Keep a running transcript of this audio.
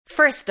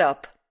First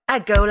up,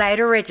 a Go Loud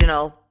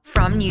original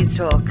from News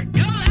Talk.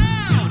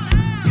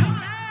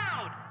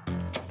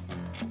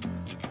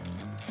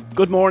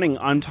 Good morning,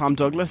 I'm Tom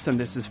Douglas and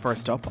this is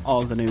First Up,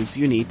 all the news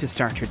you need to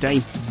start your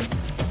day.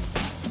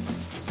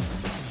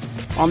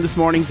 On this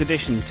morning's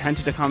edition,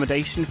 tented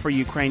accommodation for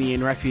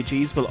Ukrainian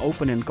refugees will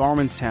open in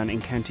Gormanstown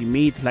in County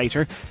Meath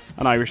later.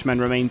 An Irishman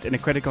remains in a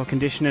critical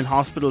condition in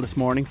hospital this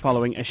morning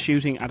following a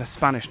shooting at a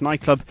Spanish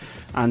nightclub.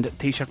 And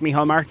Taoiseach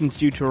Micheál Martin's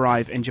due to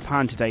arrive in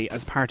Japan today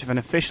as part of an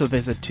official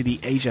visit to the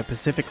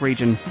Asia-Pacific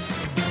region.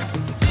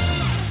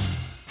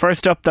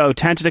 First up though,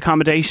 tented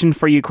accommodation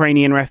for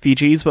Ukrainian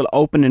refugees will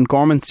open in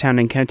Gormanstown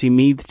in County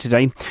Meath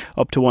today.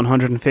 Up to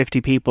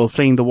 150 people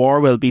fleeing the war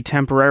will be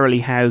temporarily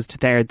housed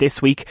there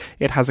this week.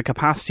 It has a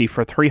capacity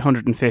for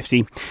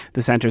 350.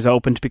 The centre is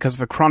opened because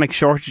of a chronic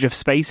shortage of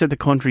space at the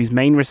country's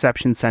main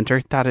reception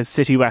centre, that is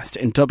City West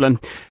in Dublin.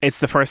 It's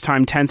the first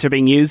time tents are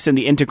being used and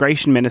the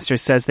Integration Minister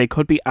says they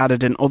could be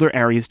added in other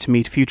areas to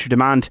meet future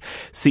demand.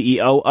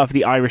 CEO of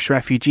the Irish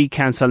Refugee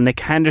Council,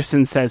 Nick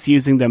Henderson, says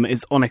using them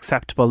is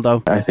unacceptable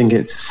though. I think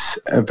it's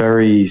a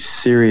very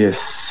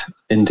serious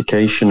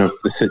indication of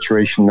the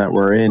situation that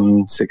we're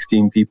in.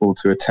 16 people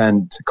to a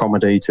tent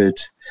accommodated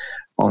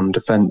on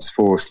Defence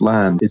Force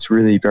land. It's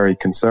really very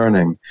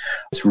concerning.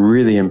 It's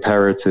really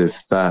imperative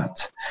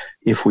that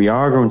if we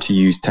are going to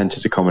use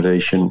tented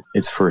accommodation,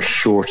 it's for as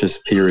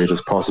shortest period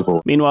as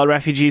possible. Meanwhile,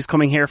 refugees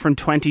coming here from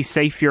 20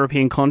 safe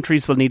European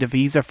countries will need a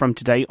visa from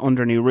today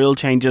under new rule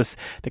changes.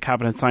 The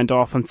Cabinet signed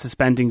off on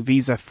suspending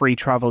visa-free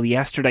travel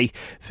yesterday.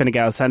 Fine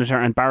Gael Senator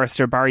and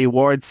Barrister Barry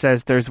Ward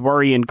says there's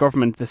worry in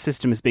government the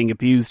system is being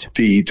abused.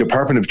 The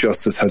Department of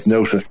Justice has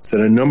noticed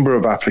that a number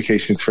of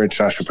applications for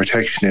international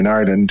protection in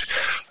Ireland,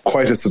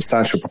 quite a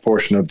substantial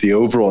proportion of the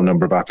overall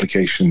number of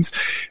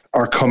applications,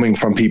 are coming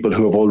from people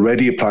who have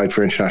already applied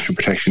for international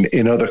protection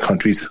in other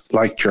countries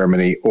like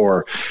Germany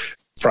or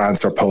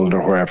France or Poland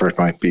or wherever it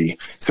might be.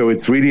 So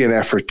it's really an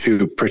effort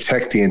to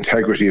protect the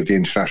integrity of the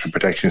international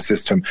protection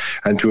system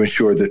and to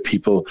ensure that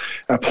people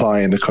apply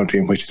in the country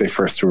in which they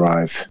first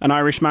arrive. An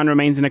Irish man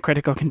remains in a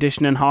critical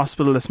condition in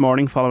hospital this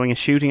morning following a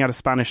shooting at a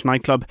Spanish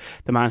nightclub.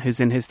 The man,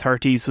 who's in his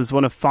 30s, was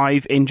one of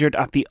 5 injured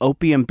at the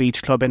Opium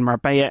Beach Club in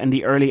Marbella in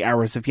the early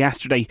hours of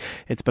yesterday.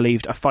 It's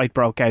believed a fight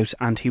broke out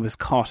and he was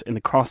caught in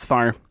the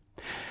crossfire.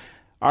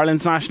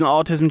 Ireland's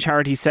National Autism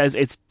Charity says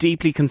it's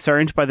deeply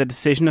concerned by the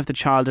decision of the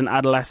Child and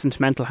Adolescent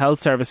Mental Health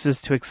Services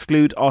to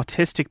exclude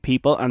autistic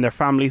people and their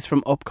families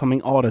from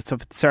upcoming audits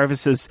of its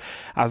services.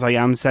 As I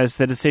Am says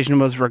the decision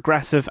was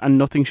regressive and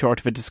nothing short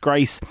of a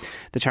disgrace.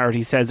 The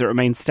charity says it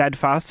remains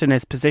steadfast in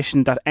its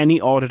position that any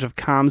audit of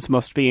CAMHS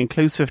must be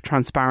inclusive,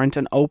 transparent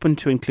and open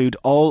to include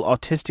all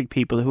autistic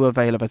people who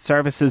avail of its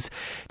services.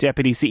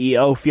 Deputy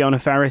CEO Fiona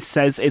Ferris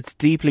says it's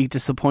deeply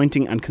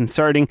disappointing and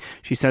concerning.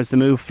 She says the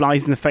move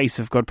flies in the face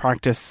of good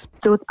practice.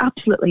 So it's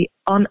absolutely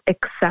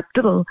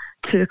unacceptable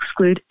to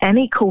exclude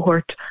any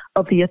cohort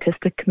of the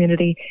autistic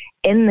community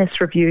in this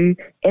review,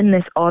 in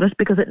this audit,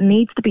 because it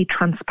needs to be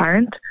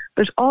transparent.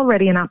 There's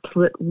already an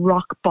absolute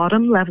rock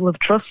bottom level of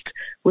trust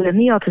within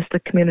the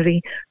autistic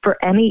community for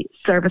any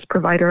service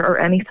provider or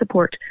any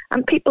support.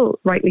 And people,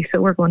 rightly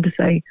so, are going to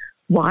say,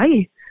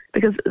 why?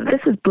 Because this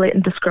is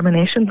blatant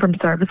discrimination from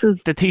services.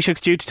 The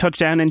Taoiseach's due to touch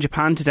down in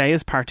Japan today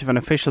as part of an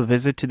official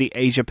visit to the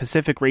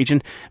Asia-Pacific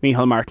region.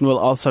 Micheál Martin will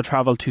also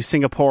travel to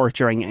Singapore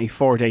during a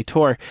 4-day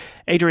tour.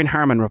 Adrian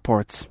Harman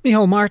reports.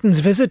 Micheál Martin's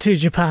visit to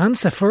Japan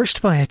is the first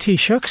by a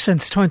Taoiseach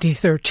since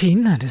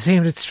 2013 and is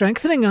aimed at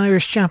strengthening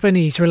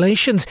Irish-Japanese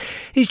relations.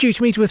 He's due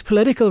to meet with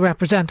political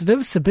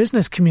representatives, the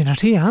business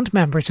community and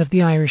members of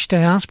the Irish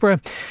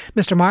diaspora.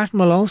 Mr Martin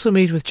will also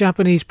meet with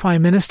Japanese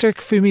Prime Minister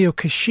Fumio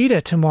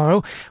Kishida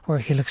tomorrow, where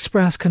he'll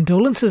express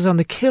condolences on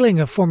the killing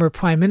of former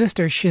Prime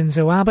Minister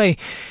Shinzo Abe.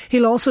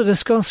 He'll also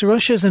discuss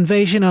Russia's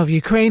invasion of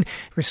Ukraine,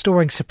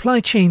 restoring supply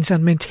chains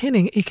and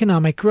maintaining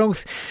economic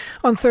growth.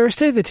 On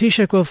Thursday, the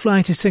Taoiseach will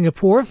fly to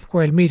Singapore,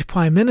 where he'll meet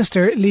Prime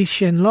Minister Lee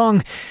Hsien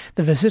Loong.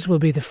 The visit will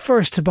be the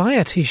first by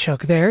a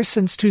Taoiseach there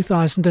since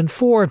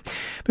 2004.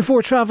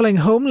 Before travelling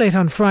home late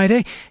on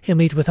Friday, he'll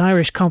meet with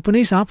Irish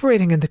companies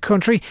operating in the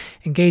country,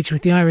 engage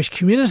with the Irish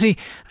community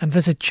and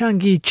visit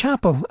Changi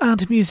Chapel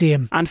and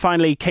Museum. And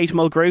finally, Kate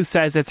Mulgrew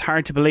says it's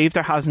hard to believe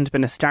there hasn't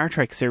been a Star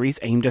Trek series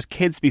aimed at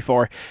kids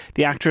before.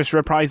 The actress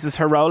reprises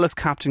her role as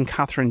Captain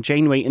Catherine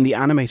Janeway in the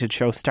animated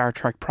show Star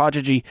Trek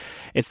Prodigy.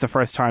 It's the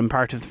first time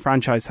part of the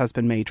franchise has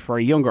been made for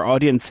a younger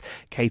audience.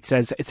 Kate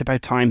says it's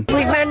about time.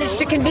 We've managed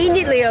to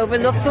conveniently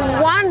overlook the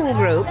one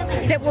group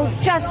that will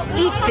just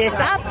eat this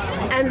up,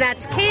 and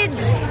that's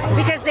kids,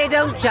 because they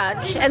don't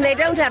judge and they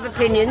don't have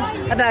opinions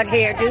about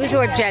hairdos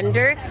or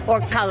gender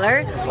or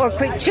colour or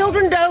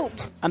children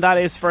don't. And that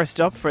is First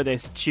Up for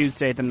this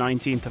Tuesday the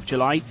 19th of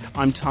July.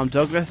 I'm Tom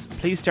Douglas.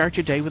 Please start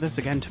your day with us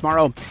again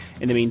tomorrow.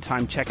 In the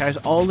meantime, check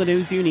out all the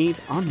news you need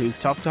on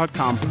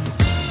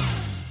newstalk.com.